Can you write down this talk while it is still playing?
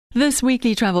This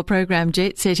weekly travel program,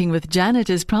 Jet Setting with Janet,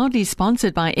 is proudly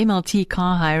sponsored by MLT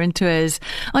Car Hire and Tours.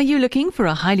 Are you looking for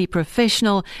a highly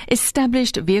professional,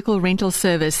 established vehicle rental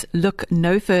service? Look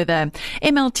no further.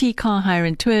 MLT Car Hire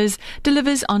and Tours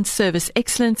delivers on service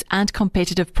excellence and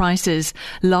competitive prices.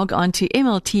 Log on to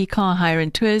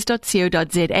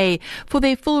mltcarhireandtours.co.za for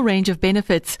their full range of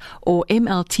benefits, or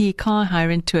MLT Car Hire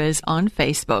and Tours on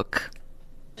Facebook.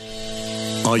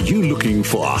 Are you looking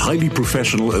for a highly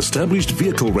professional, established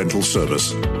vehicle rental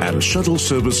service and shuttle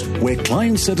service where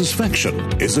client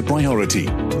satisfaction is a priority?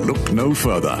 Look no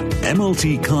further.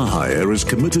 MLT Car Hire is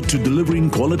committed to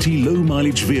delivering quality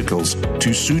low-mileage vehicles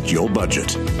to suit your budget.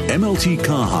 MLT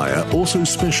Car Hire also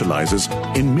specializes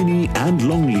in mini and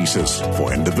long leases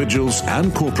for individuals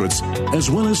and corporates,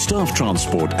 as well as staff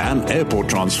transport and airport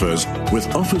transfers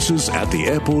with offices at the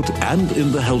airport and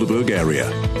in the Helderberg area.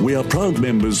 We are proud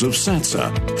members of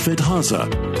SATSA, FedHasa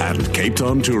and Cape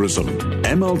Town Tourism.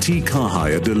 MLT Car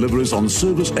Hire delivers on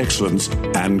service excellence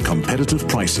and competitive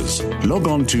prices. Log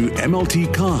on to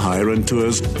MLT Car Hire and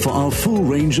Tours for our full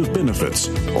range of benefits,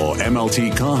 or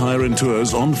MLT Car Hire and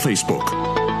Tours on Facebook.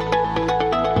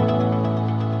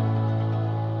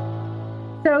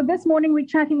 So this morning we're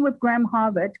chatting with Graham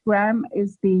Harvard. Graham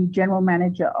is the general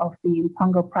manager of the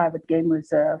Mpongo Private Game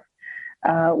Reserve,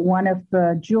 one of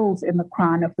the jewels in the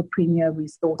crown of the Premier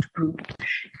Resort Group.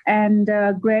 And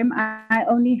Graham, I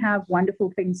only have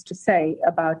wonderful things to say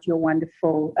about your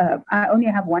wonderful. I only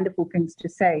have wonderful things to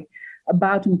say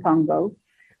about Mpongo.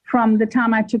 From the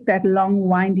time I took that long,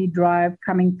 windy drive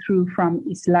coming through from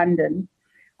East London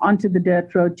onto the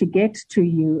dirt road to get to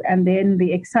you, and then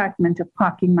the excitement of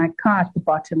parking my car at the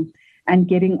bottom and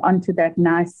getting onto that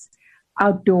nice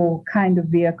outdoor kind of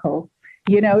vehicle.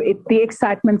 You know, the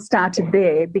excitement started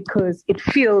there because it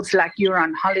feels like you're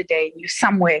on holiday. You're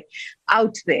somewhere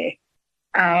out there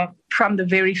from the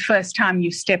very first time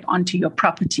you step onto your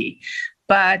property.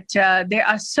 But there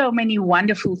are so many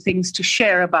wonderful things to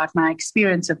share about my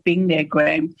experience of being there,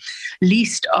 Graham,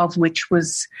 least of which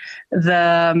was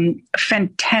the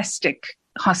fantastic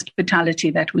hospitality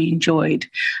that we enjoyed.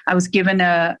 I was given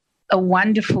a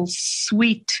wonderful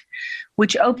suite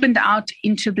which opened out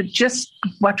into just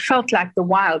what felt like the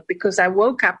wild, because I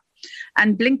woke up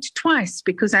and blinked twice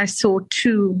because I saw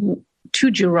two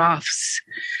giraffes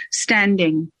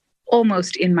standing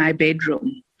almost in my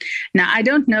bedroom. Now, I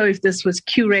don't know if this was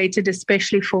curated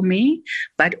especially for me,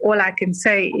 but all I can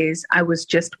say is I was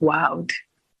just wowed.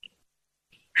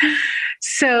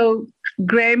 So,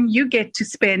 Graham, you get to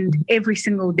spend every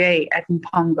single day at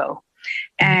Mpongo.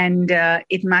 And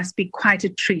it must be quite a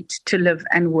treat to live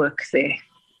and work there.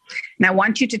 Now, I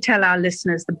want you to tell our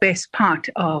listeners the best part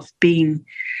of being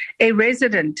a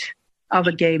resident of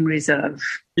a game reserve.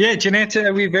 Yeah, Jeanette,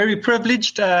 we're very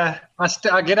privileged. I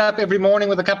get up every morning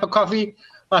with a cup of coffee.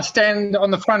 I stand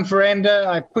on the front veranda.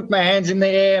 I put my hands in the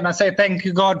air and I say, thank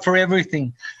you, God, for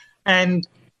everything. And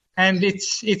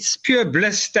it's pure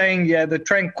bliss staying here, the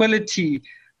tranquility.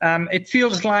 It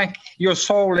feels like your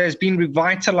soul has been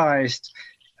revitalized.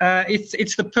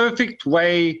 It's the perfect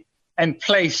way and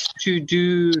place to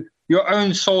do your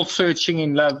own soul searching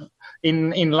in love,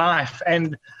 in life.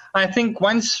 And I think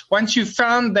once you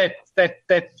found that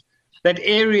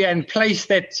area and place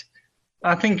that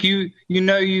I think you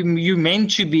meant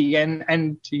to be,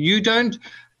 and you don't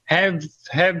have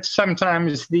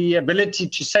sometimes the ability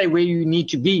to say where you need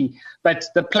to be, but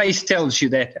the place tells you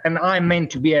that. And I'm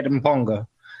meant to be at Mpongo.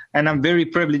 And I'm very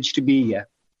privileged to be here.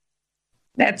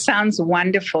 That sounds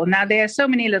wonderful. Now, there are so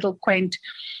many little quaint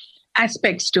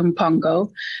aspects to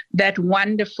Mpongo. That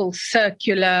wonderful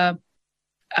circular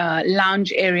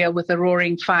lounge area with a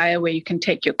roaring fire where you can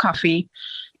take your coffee.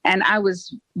 And I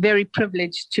was very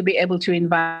privileged to be able to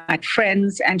invite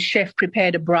friends, and Chef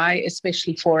prepared a braai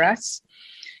especially for us.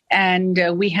 And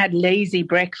we had lazy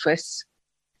breakfasts,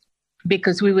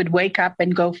 because we would wake up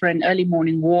and go for an early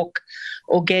morning walk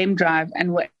or game drive,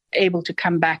 and were able to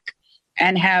come back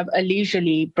and have a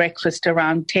leisurely breakfast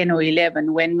around 10 or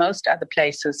 11 when most other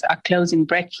places are closing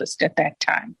breakfast at that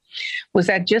time. Was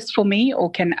that just for me,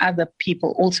 or can other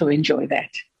people also enjoy that?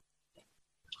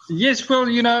 Yes, well,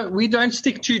 we don't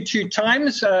stick to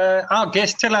times. Our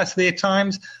guests tell us their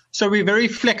times, so we're very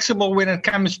flexible when it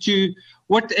comes to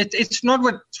it's not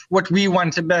what we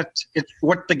want, but it's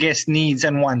what the guest needs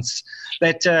and wants.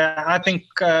 That I think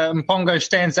Mpongo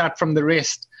stands out from the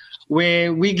rest,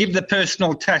 where we give the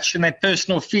personal touch and that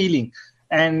personal feeling.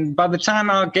 And by the time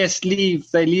our guests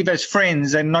leave, they leave as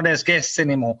friends and not as guests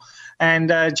anymore. And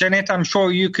Jeanette, I'm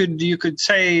sure you could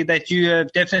say that you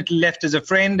have definitely left as a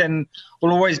friend and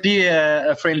will always be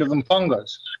a friend of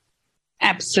Mpongo's.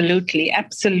 Absolutely,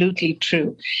 absolutely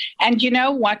true. And you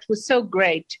know what was so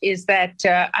great is that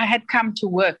I had come to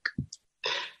work,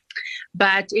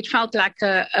 but it felt like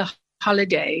a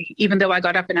holiday, even though I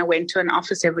got up and I went to an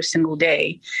office every single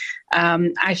day.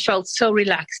 I felt so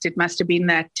relaxed. It must have been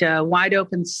that wide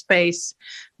open space,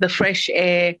 the fresh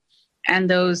air, and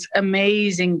those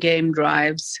amazing game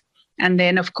drives. And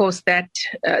then, of course, that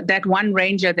one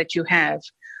ranger that you have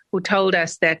who told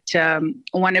us that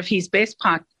one of his best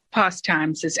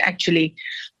pastimes is actually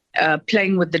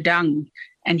playing with the dung.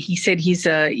 And he said he's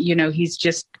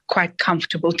just quite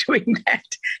comfortable doing that.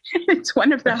 It's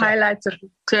one of the highlights of the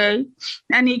day.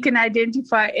 And he can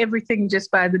identify everything just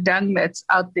by the dung that's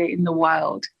out there in the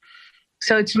wild.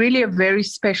 So it's really a very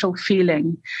special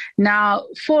feeling. Now,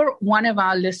 for one of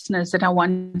our listeners that are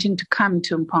wanting to come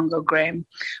to Mpongo, Graham,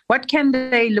 what can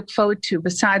they look forward to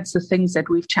besides the things that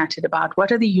we've chatted about?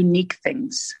 What are the unique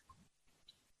things?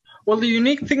 Well, the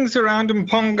unique things around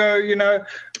Mpongo,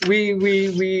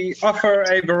 we offer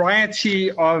a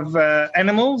variety of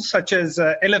animals such as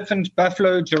elephant,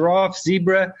 buffalo, giraffe,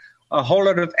 zebra, a whole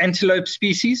lot of antelope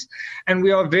species. And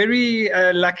we are very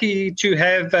lucky to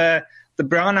have the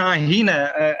brown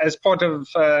hyena as part of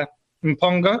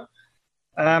Mpongo.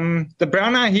 The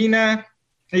brown hyena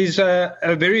is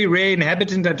a very rare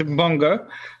inhabitant at Mpongo.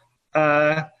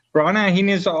 Brown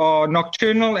hyenas are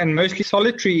nocturnal and mostly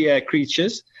solitary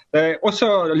creatures. They're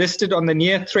also listed on the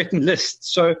near threatened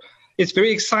list. So it's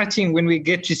very exciting when we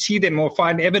get to see them or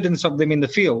find evidence of them in the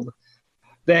field.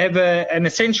 They have an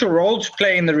essential role to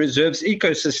play in the reserve's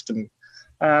ecosystem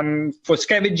for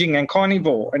scavenging and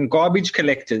carnivore and garbage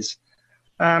collectors.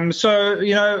 So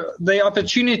the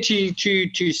opportunity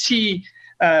to see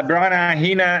brown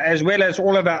hyena as well as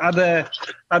all of our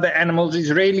other animals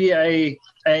is really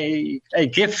a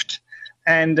gift,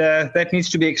 and that needs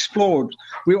to be explored.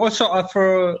 We also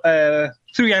offer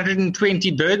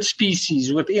 320 bird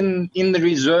species within the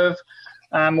reserve,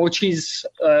 which is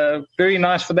very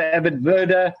nice for the avid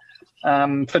birder,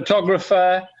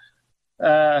 photographer.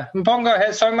 Mpongo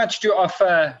has so much to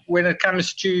offer when it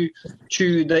comes to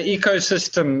the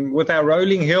ecosystem with our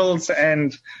rolling hills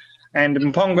and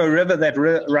Mpongo River that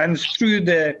runs through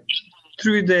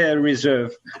the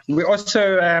reserve. We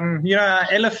also, our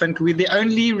elephant, we're the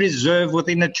only reserve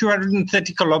within a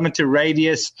 230-kilometer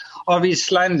radius of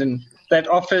East London that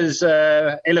offers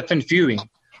elephant viewing.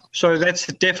 So that's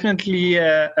definitely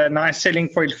a nice selling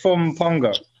point for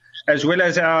Mpongo, as well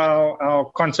as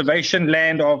our conservation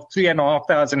land of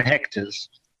 3,500 hectares.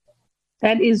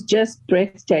 That is just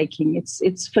breathtaking.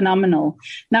 It's phenomenal.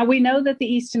 Now, we know that the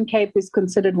Eastern Cape is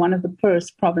considered one of the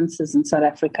poorest provinces in South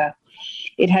Africa.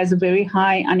 It has a very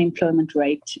high unemployment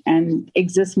rate and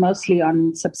exists mostly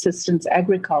on subsistence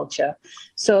agriculture.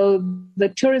 So the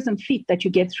tourism feat that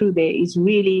you get through there is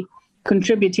really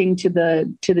contributing to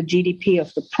the GDP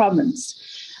of the province.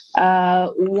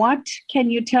 What can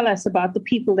you tell us about the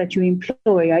people that you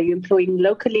employ? Are you employing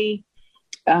locally?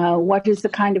 What is the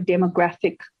kind of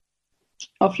demographic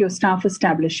of your staff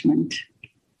establishment?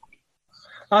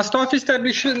 Our staff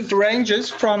establishment ranges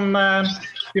from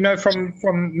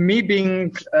me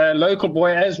being a local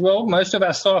boy as well. Most of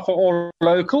our staff are all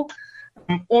local.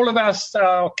 All of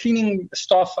our cleaning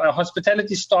staff, our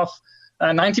hospitality staff,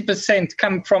 90%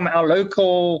 come from our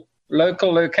local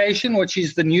location, which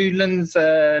is the Newlands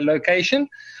location,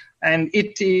 and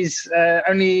it is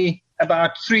only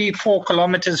about 3-4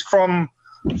 kilometers from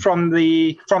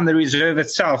the reserve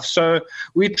itself. So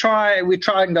we try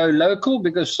and go local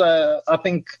because I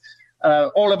think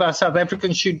all of us South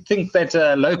Africans should think that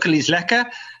local is lekker.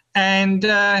 And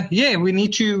we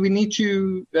need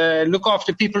to look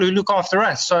after people who look after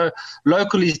us. So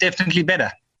local is definitely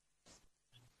better.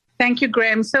 Thank you,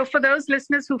 Graham. So for those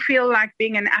listeners who feel like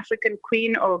being an African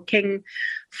queen or king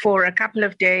for a couple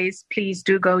of days, please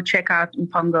do go check out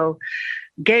Mpongo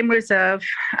Game Reserve.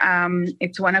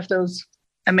 It's one of those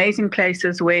amazing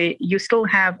places where you still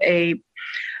have a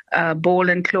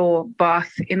ball and claw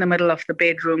bath in the middle of the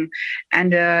bedroom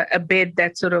and a bed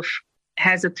that sort of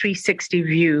has a 360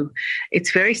 view. It's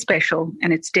very special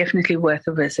and it's definitely worth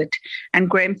a visit. And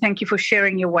Graham, thank you for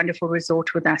sharing your wonderful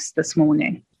resort with us this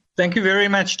morning. Thank you very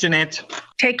much, Jeanette.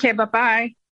 Take care.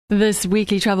 Bye-bye. This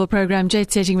weekly travel program, Jet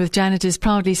Setting with Janet, is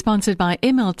proudly sponsored by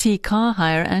MLT Car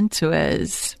Hire and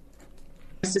Tours.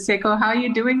 Mr. Seko, how are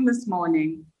you doing this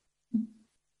morning?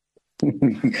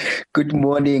 Good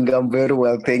morning. I'm very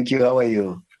well. Thank you. How are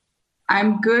you?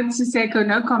 I'm good, Siseko.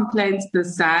 No complaints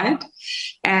this side.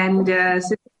 And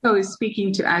Siseko is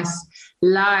speaking to us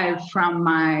live from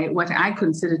what I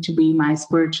consider to be my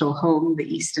spiritual home, the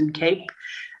Eastern Cape.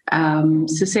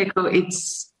 Siseko,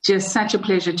 it's just such a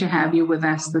pleasure to have you with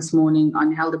us this morning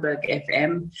on Helderberg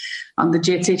FM, on the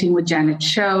Jet Setting with Janet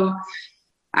show.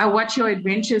 I watch your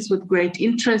adventures with great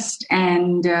interest,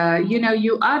 and,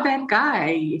 you are that guy.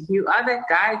 You are that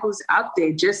guy who's out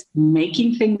there just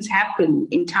making things happen,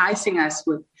 enticing us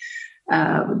with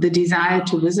the desire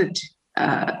to visit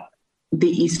the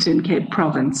Eastern Cape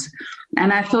province.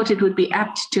 And I thought it would be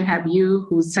apt to have you,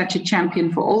 who's such a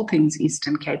champion for all things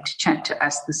Eastern Cape, to chat to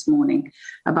us this morning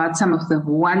about some of the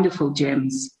wonderful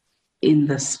gems in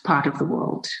this part of the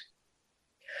world.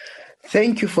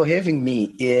 Thank you for having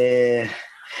me.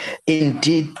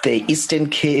 Indeed, the Eastern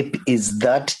Cape is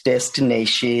that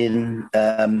destination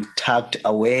tucked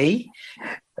away.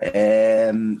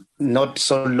 Not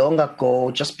so long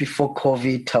ago, just before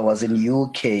COVID, I was in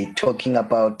UK talking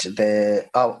about the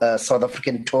South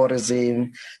African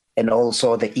tourism and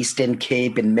also the Eastern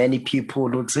Cape, and many people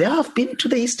would say, I've been to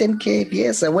the Eastern Cape.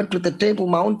 Yes, I went to the Table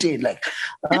Mountain. Like,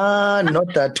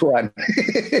 not that one.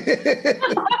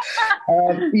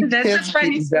 That's a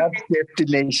funny that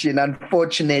destination,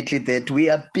 unfortunately, that we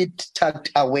are a bit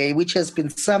tucked away, which has been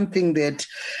something that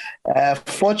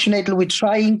fortunately we're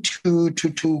trying to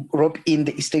rope in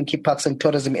the Eastern Cape Parks and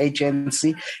Tourism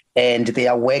Agency, and they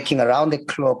are working around the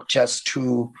clock just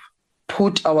to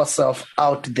put ourselves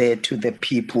out there to the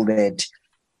people that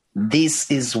this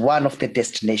is one of the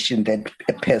destinations that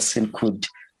a person could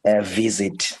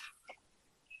visit.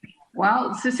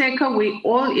 Well, Siseko, we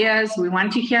all ears. We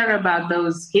want to hear about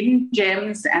those hidden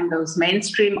gems and those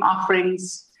mainstream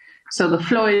offerings. So the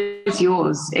floor is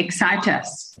yours. Excite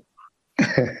us.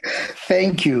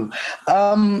 Thank you.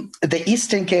 The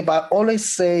Eastern Cape, I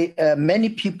always say, many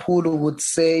people would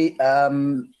say,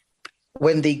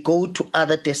 when they go to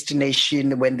other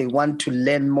destinations, when they want to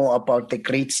learn more about the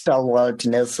great stalwart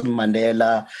Nelson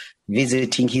Mandela,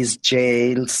 visiting his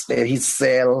jails, his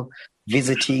cell,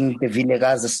 visiting the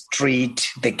Vilakazi Street,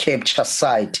 the capture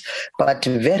site. But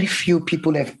very few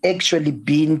people have actually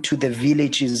been to the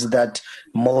villages that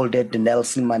molded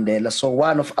Nelson Mandela. So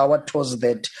one of our tours,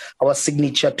 our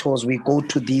signature tours, we go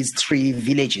to these 3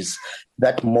 villages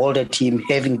that molded him,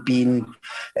 having been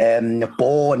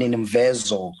born in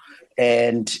Mvezo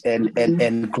and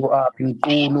grew up in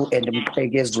Kulu and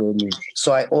Mqhekezweni.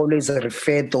 So I always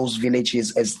refer those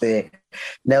villages as the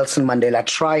Nelson Mandela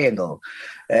Triangle,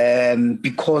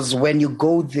 because when you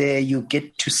go there, you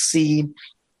get to see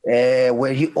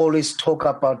where he always talk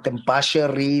about the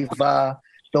Mbasha River,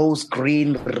 those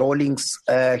green rolling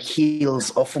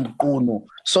hills of Mkunu.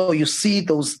 So you see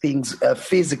those things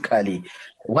physically.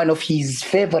 One of his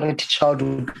favorite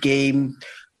childhood game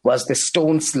was the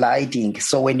stone sliding.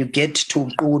 So when you get to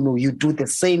Mkunu, you do the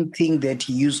same thing that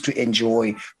he used to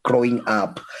enjoy growing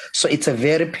up. So it's a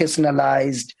very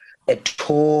personalized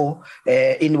tour.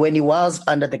 When he was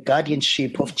under the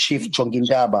guardianship of Chief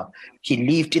Jongindaba, he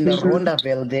lived in the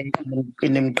Rondaville there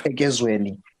in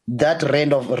Mqhekezweni. That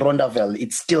land of Rondaville,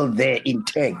 it's still there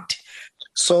intact.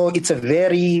 So it's a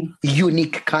very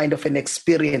unique kind of an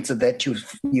experience that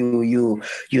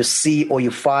you see or you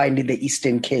find in the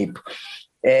Eastern Cape.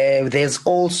 There's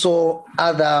also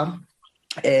other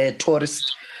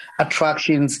tourist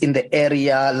attractions in the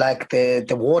area, like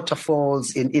the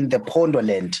waterfalls in the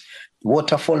Pondoland,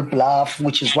 Waterfall Bluff,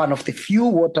 which is one of the few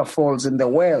waterfalls in the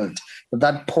world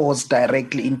that pours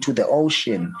directly into the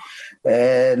ocean.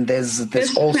 And there's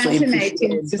also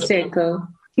fascinating, Siseko.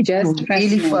 Just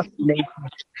really fascinating.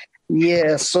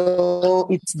 Yeah, so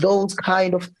it's those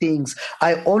kind of things.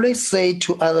 I always say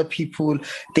to other people,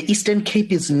 the Eastern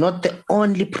Cape is not the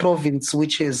only province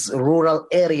which has rural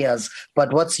areas,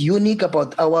 but what's unique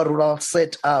about our rural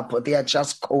setup, they are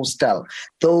just coastal.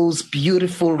 Those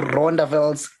beautiful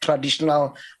Rondavelle's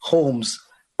traditional homes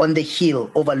on the hill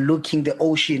overlooking the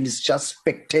ocean is just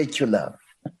spectacular.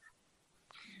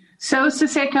 So,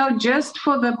 Siseko, just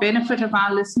for the benefit of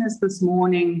our listeners this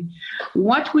morning,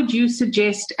 what would you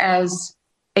suggest as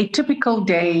a typical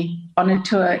day on a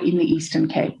tour in the Eastern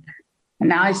Cape? And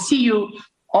now I see you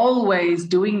always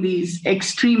doing these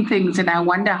extreme things, and I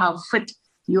wonder how fit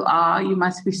you are. You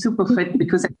must be super fit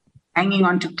because hanging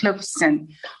onto cliffs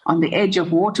and on the edge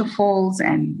of waterfalls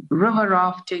and river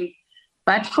rafting.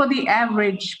 But for the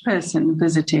average person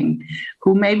visiting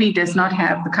who maybe does not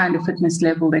have the kind of fitness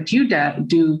level that you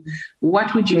do,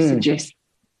 what would you suggest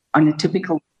on a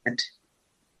typical visit?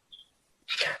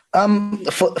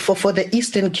 For the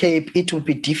Eastern Cape, it would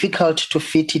be difficult to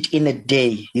fit it in a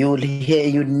day. You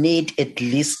need at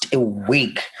least a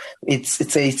week. It's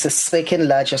a second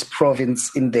largest province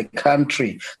in the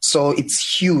country, so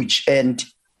it's huge. And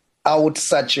I would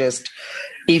suggest,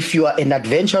 if you are an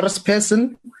adventurous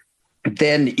person,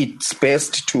 then it's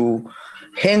best to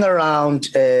hang around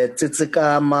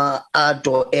Tsitsikama,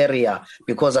 Ado area,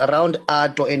 because around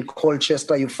Ado and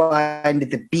Colchester, you find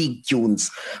the big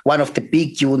dunes, one of the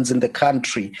big dunes in the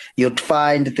country. You'd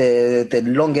find the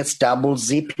longest double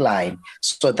zip line.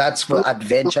 So that's for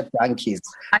adventure junkies.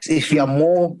 If you are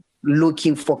more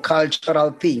looking for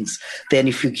cultural things, then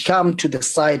if you come to the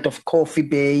site of Coffee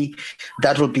Bay,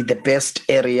 that will be the best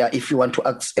area if you want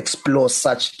to explore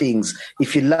such things.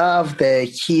 If you love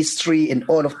the history and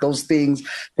all of those things,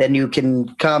 then you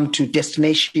can come to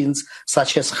destinations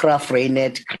such as Graaf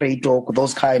Reinet, Kreidok,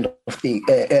 those kind of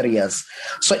areas.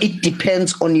 So it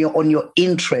depends on your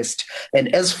interest.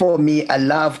 And as for me, I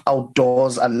love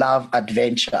outdoors, I love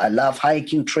adventure, I love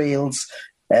hiking trails,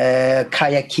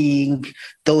 kayaking,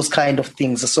 those kind of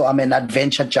things. So I'm an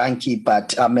adventure junkie,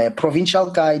 but I'm a provincial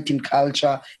guide in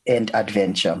culture and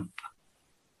adventure.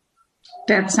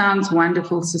 That sounds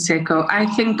wonderful, Siseko. I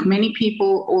think many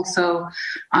people also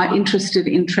are interested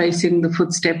in tracing the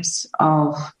footsteps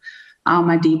of our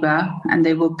Madiba, and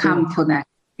they will come for that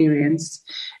experience.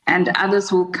 And others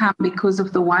will come because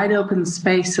of the wide open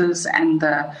spaces and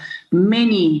the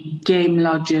many game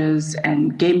lodges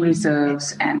and game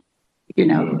reserves and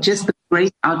just the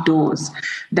great outdoors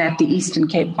that the Eastern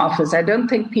Cape offers. I don't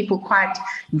think people quite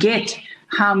get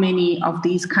how many of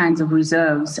these kinds of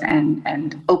reserves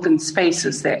and open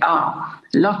spaces there are.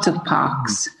 Lots of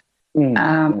parks.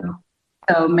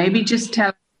 So maybe just tell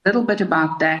a little bit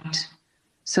about that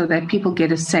so that people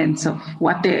get a sense of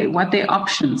what their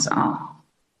options are.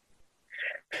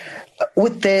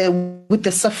 With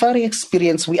the safari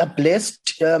experience, we are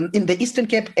blessed. In the Eastern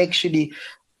Cape, actually,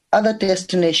 other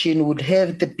destination would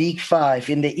have the big 5.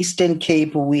 In the Eastern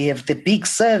Cape, we have the big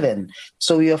 7.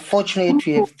 So we are fortunate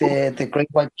to have the great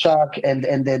white shark and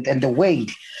the whale.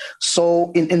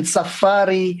 So in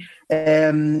safari,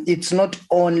 it's not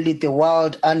only the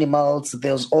wild animals,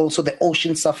 there's also the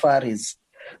ocean safaris.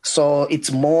 So it's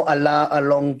more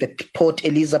along the Port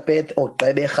Elizabeth or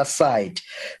Gqeberha side.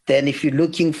 Then if you're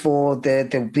looking for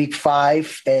the big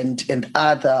 5 and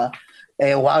other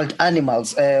wild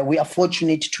animals, we are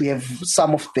fortunate to have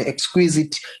some of the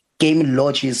exquisite game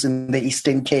lodges in the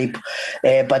Eastern Cape.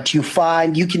 But you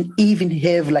can even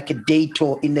have like a day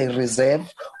tour in a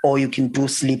reserve, or you can do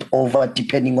sleepover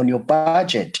depending on your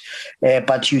budget.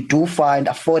 But you do find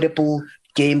affordable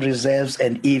game reserves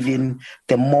and even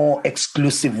the more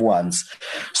exclusive ones.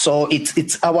 So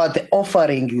the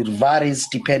offering varies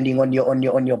depending on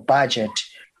your budget.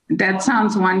 That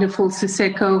sounds wonderful,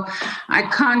 Siseko. I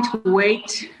can't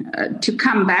wait to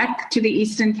come back to the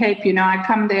Eastern Cape. I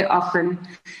come there often.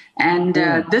 And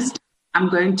this time I'm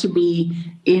going to be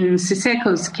in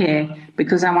Siseko's care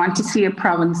because I want to see a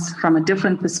province from a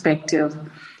different perspective.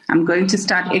 I'm going to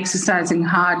start exercising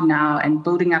hard now and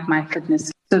building up my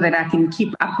fitness so that I can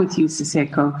keep up with you,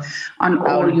 Siseko, on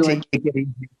all your... Take it easy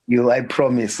on you. I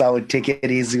promise I will take it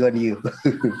easy on you.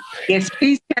 Yes,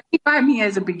 please classify me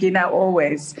as a beginner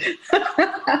always.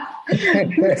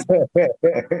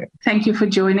 Thank you for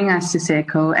joining us,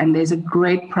 Siseko. And there's a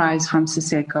great prize from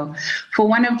Siseko for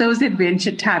one of those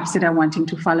adventure types that are wanting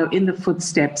to follow in the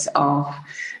footsteps of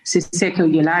Siseko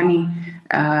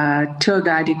Yelani, tour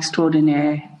guide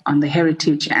extraordinaire on the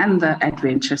heritage and the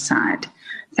adventure side.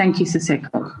 Thank you,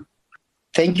 Siseko.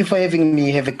 Thank you for having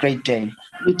me. Have a great day.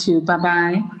 You too.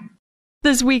 Bye-bye.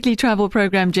 This weekly travel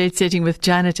program, Jet Setting with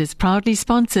Janet, is proudly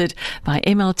sponsored by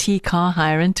MLT Car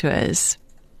Hire and Tours.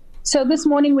 So this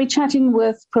morning we're chatting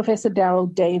with Professor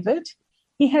Daryl David.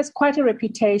 He has quite a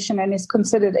reputation and is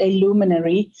considered a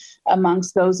luminary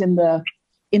amongst those in the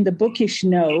bookish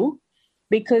know,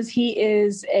 because he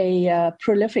is a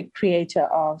prolific creator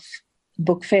of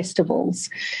book festivals,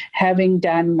 having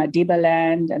done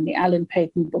Madibaland and the Alan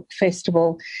Paton Book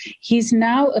Festival. He's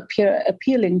now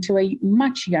appealing to a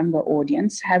much younger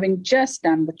audience, having just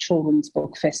done the Children's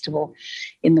Book Festival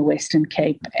in the Western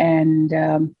Cape.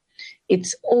 And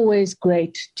it's always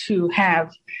great to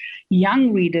have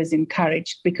young readers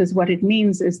encouraged, because what it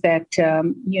means is that,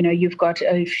 you've got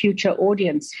a future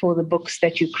audience for the books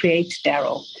that you create,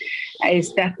 Daryl.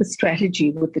 Is that the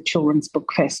strategy with the Children's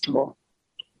Book Festival?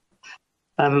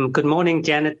 Good morning,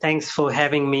 Janet. Thanks for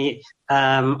having me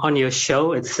on your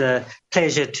show. It's a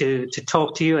pleasure to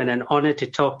talk to you and an honor to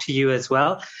talk to you as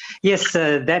well. Yes,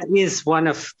 that is one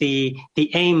of the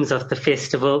aims of the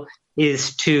festival,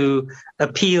 is to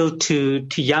appeal to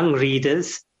young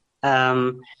readers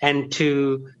and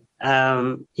to,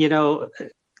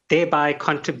 thereby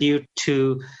contribute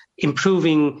to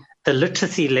improving the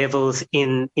literacy levels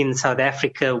in South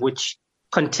Africa, which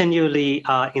continually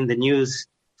are in the news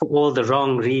for all the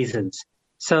wrong reasons.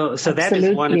 So that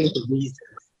is one of the reasons,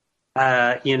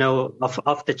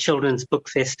 of the Children's Book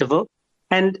Festival.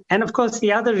 And of course,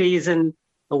 the other reason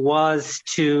was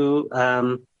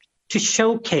to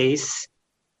showcase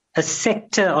a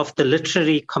sector of the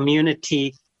literary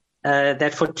community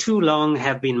that for too long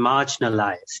have been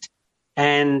marginalized.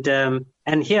 And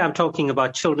here I'm talking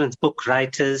about children's book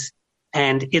writers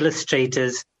and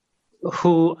illustrators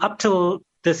who, up till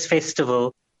this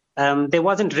festival, there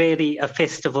wasn't really a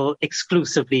festival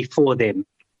exclusively for them.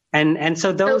 And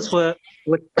so those were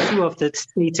two of the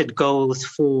stated goals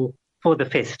for the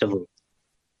festival.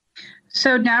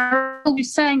 So, Darryl, what you're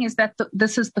saying is that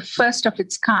this is the first of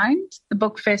its kind, the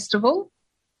book festival?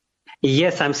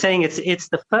 Yes, I'm saying it's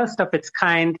the first of its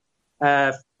kind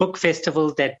book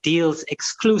festival that deals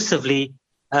exclusively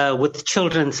with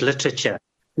children's literature.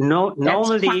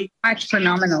 Normally, quite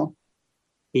phenomenal.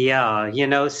 Yeah,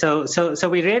 so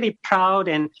we're really proud,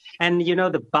 and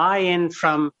the buy-in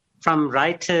from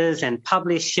writers and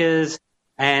publishers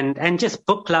and just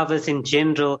book lovers in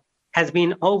general has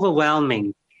been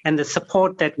overwhelming. And the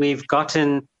support that we've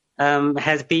gotten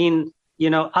has been,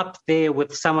 up there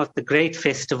with some of the great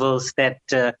festivals that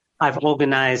I've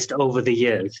organized over the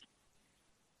years.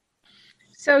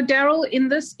 So, Darryl, in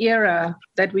this era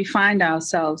that we find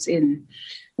ourselves in,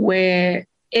 where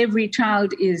every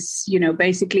child is,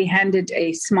 basically handed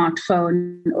a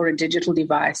smartphone or a digital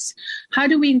device, how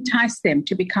do we entice them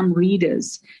to become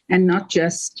readers and not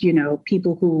just,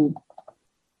 people who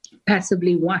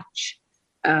passively watch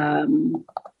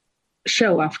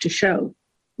show after show?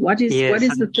 What is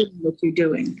the thing that you're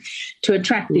doing to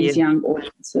attract these young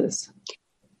audiences?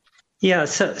 Yeah,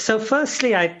 so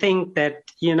firstly, I think that,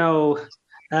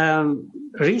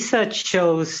 research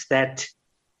shows that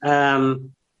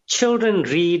children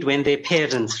read when their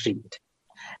parents read.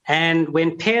 And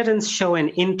when parents show an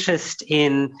interest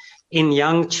in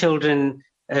young children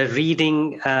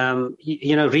reading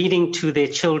to their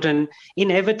children,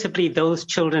 inevitably those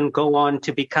children go on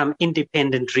to become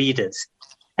independent readers.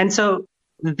 And so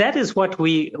that is what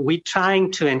we're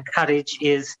trying to encourage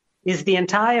is the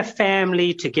entire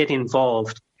family to get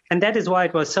involved. And that is why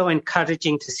it was so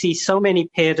encouraging to see so many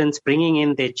parents bringing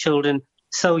in their children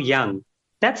so young.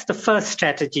 That's the first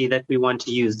strategy that we want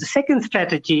to use. The second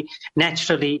strategy,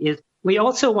 naturally, is we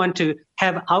also want to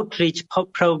have outreach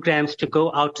programs to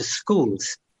go out to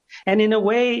schools. And in a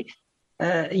way,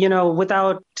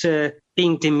 without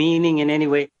being demeaning in any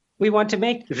way, we want to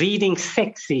make reading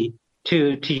sexy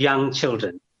to young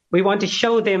children. We want to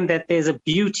show them that there's a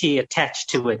beauty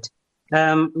attached to it.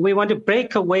 We want to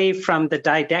break away from the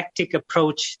didactic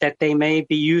approach that they may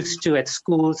be used to at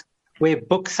schools, where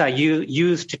books are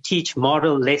used to teach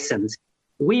moral lessons.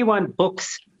 We want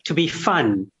books to be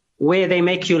fun, where they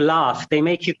make you laugh, they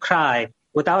make you cry,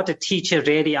 without a teacher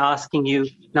really asking you,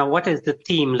 now what is the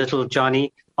theme, little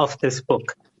Johnny, of this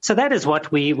book? So that is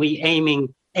what we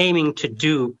aiming to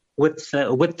do with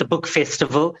the book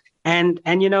festival. And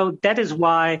that is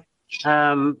why,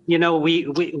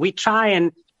 we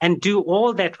try and do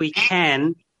all that we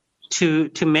can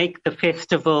to make the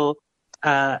festival,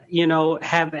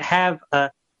 have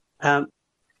a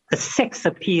sex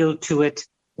appeal to it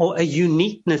or a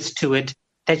uniqueness to it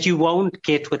that you won't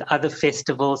get with other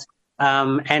festivals.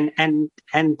 And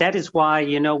that is why,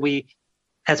 we,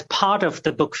 as part of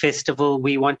the book festival,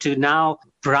 we want to now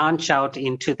branch out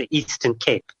into the Eastern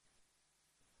Cape.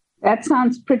 That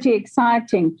sounds pretty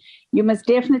exciting. You must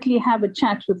definitely have a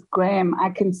chat with Graham. I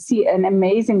can see an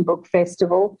amazing book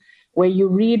festival where you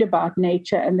read about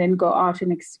nature and then go out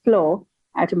and explore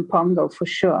at Mpongo for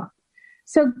sure.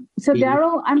 So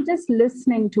Darryl, I'm just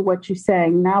listening to what you're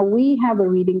saying. Now, we have a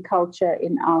reading culture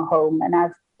in our home, and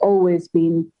I've always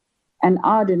been an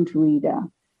ardent reader.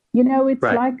 It's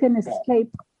right. Like an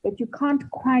escape that you can't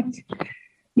quite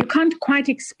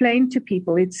explain to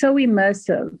people. It's so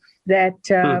immersive that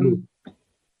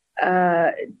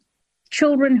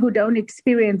children who don't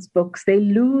experience books, they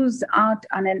lose out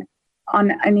on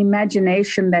an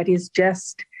imagination that is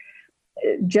just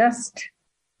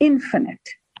infinite,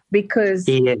 because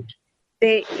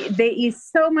there is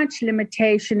so much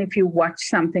limitation if you watch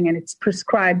something and it's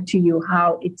prescribed to you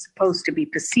how it's supposed to be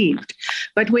perceived.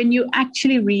 But when you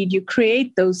actually read, you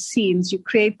create those scenes, you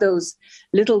create those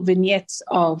little vignettes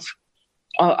of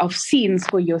scenes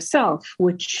for yourself,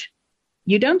 which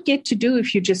you don't get to do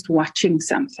if you're just watching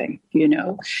something,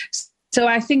 So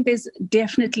I think there's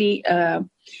definitely,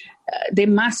 there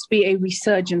must be a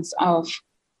resurgence of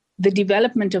the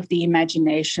development of the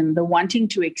imagination, the wanting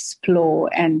to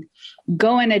explore and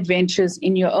go on adventures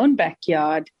in your own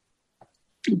backyard,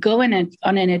 go on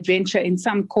an adventure in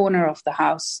some corner of the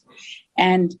house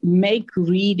and make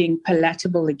reading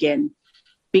palatable again.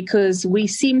 because we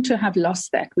seem to have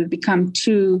lost that. We've become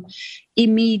too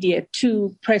immediate,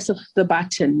 too press of the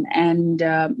button, and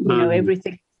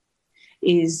everything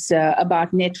is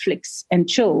about Netflix and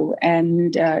chill,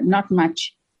 and not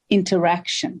much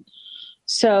interaction.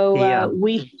 So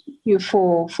we thank you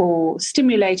for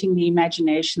stimulating the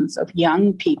imaginations of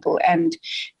young people and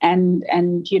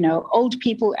old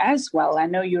people as well. I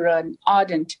know you're an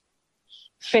ardent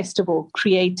festival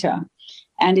creator,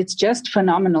 and it's just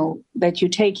phenomenal that you're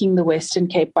taking the Western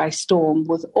Cape by storm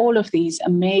with all of these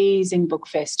amazing book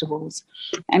festivals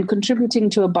and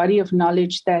contributing to a body of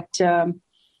knowledge that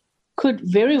could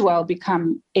very well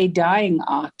become a dying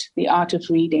art, the art of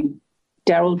reading.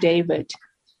 Daryl David,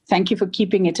 thank you for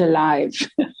keeping it alive.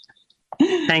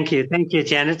 Thank you,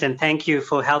 Janet, and thank you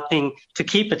for helping to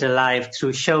keep it alive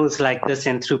through shows like this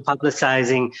and through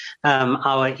publicizing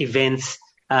our events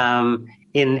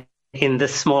in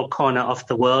this small corner of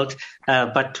the world,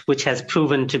 but which has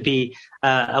proven to be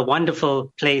a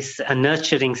wonderful place, a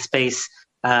nurturing space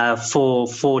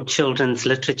for children's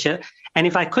literature. And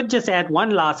if I could just add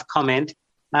one last comment,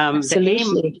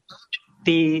 Absolutely.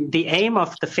 The aim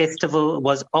of the festival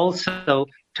was also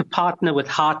to partner with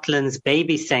Heartland's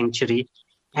Baby Sanctuary,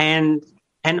 and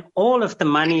all of the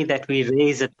money that we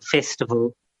raise at the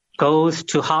festival goes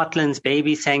to Heartland's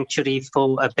Baby Sanctuary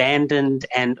for abandoned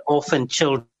and orphaned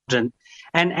children.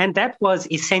 And that was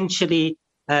essentially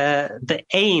the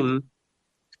aim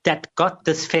that got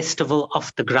this festival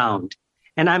off the ground.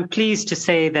 And I'm pleased to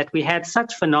say that we had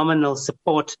such phenomenal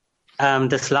support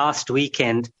this last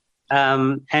weekend.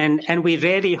 And we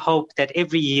really hope that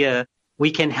every year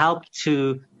we can help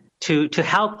to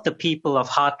help the people of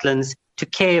Heartlands to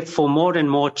care for more and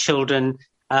more children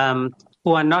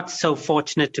who are not so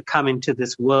fortunate to come into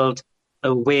this world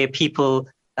where people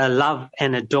love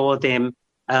and adore them,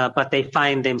 but they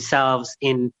find themselves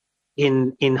in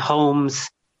homes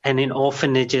and in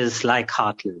orphanages like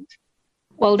Heartland.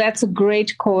 Well, that's a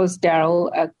great cause,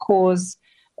 Daryl, a cause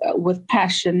with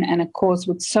passion and a cause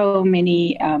with so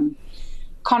many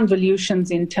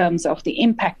convolutions in terms of the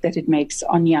impact that it makes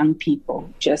on young people,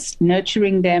 just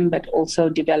nurturing them, but also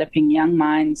developing young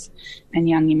minds and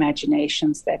young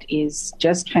imaginations. That is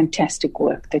just fantastic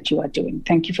work that you are doing.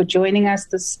 Thank you for joining us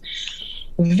this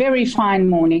very fine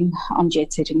morning on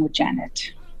Jet Setting with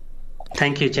Janet.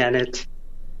 Thank you, Janet.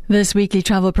 This weekly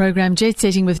travel program, Jet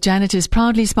Setting with Janet, is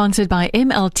proudly sponsored by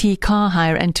MLT Car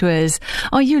Hire and Tours.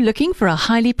 Are you looking for a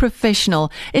highly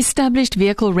professional, established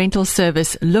vehicle rental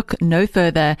service? Look no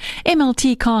further.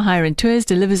 MLT Car Hire and Tours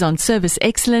delivers on service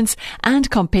excellence and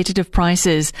competitive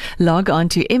prices. Log on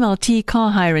to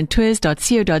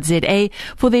mltcarhireandtours.co.za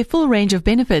for their full range of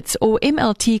benefits, or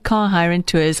MLT Car Hire and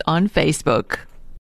Tours on Facebook.